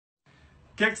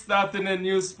kickstarting a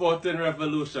new sporting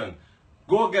revolution.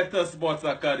 Go Getter Sports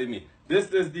Academy. This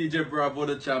is DJ Bravo,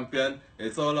 the champion.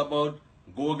 It's all about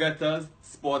Go Getters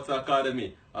Sports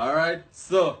Academy. Alright,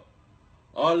 so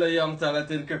all the young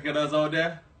talented cricketers out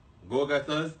there, Go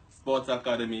Getters Sports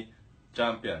Academy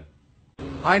champion.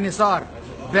 Hi Nizar,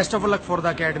 best of luck for the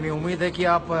academy. उम्मीद है कि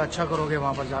आप अच्छा करोगे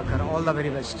वहाँ पर जाकर. All the very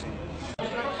best.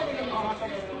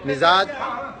 Nizar,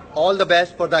 all the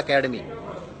best for the academy.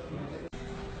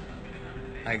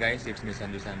 Hi guys, it's me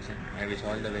Sanju Samson. I wish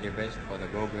all the very best for the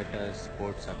Go Getters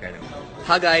Sports Academy.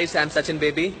 Hi guys, I'm Sachin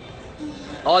baby.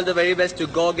 All the very best to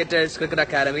Go Getters Cricket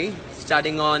Academy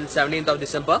starting on 17th of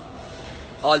December.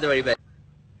 All the very best.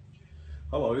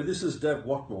 Hello, this is Dav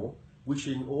Watmore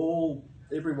wishing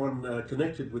everyone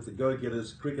connected with the Go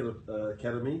Getters Cricket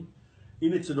Academy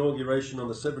in its inauguration on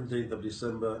the 17th of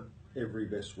December every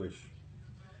best wish.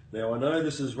 Now I know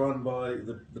this is run by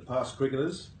the past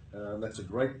cricketers. That's a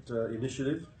great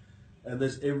initiative, and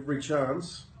there's every chance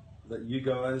that you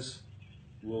guys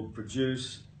will produce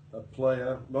a player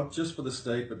not just for the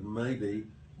state but maybe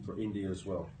for India as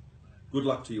well. Good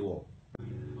luck to you all.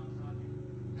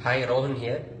 Hi, Rohan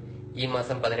here. ഈ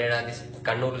മാസം 17-ാം തീയതി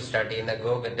കണ്ണൂരിൽ start ചെയ്യുന്ന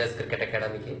go ഗെറ്റേഴ്സ് cricket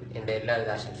academic എൻ്റെ എല്ലാവിധ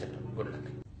ആശംസകളും. Good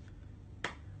luck.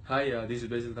 Hi, this is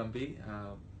Basil Thampi.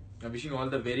 I'm wishing all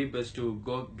the very best to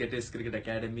Go Getters Cricket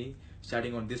Academy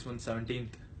starting on this month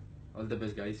 17th. All the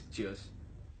best guys. Cheers.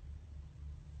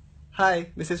 Hi,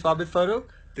 this is Fabid Farooq.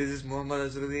 This is Mohammad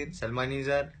Azruddin, Salman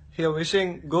Nizar. Here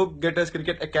wishing Go Getters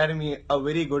Cricket Academy a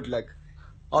very good luck.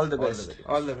 All the best.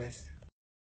 All the best.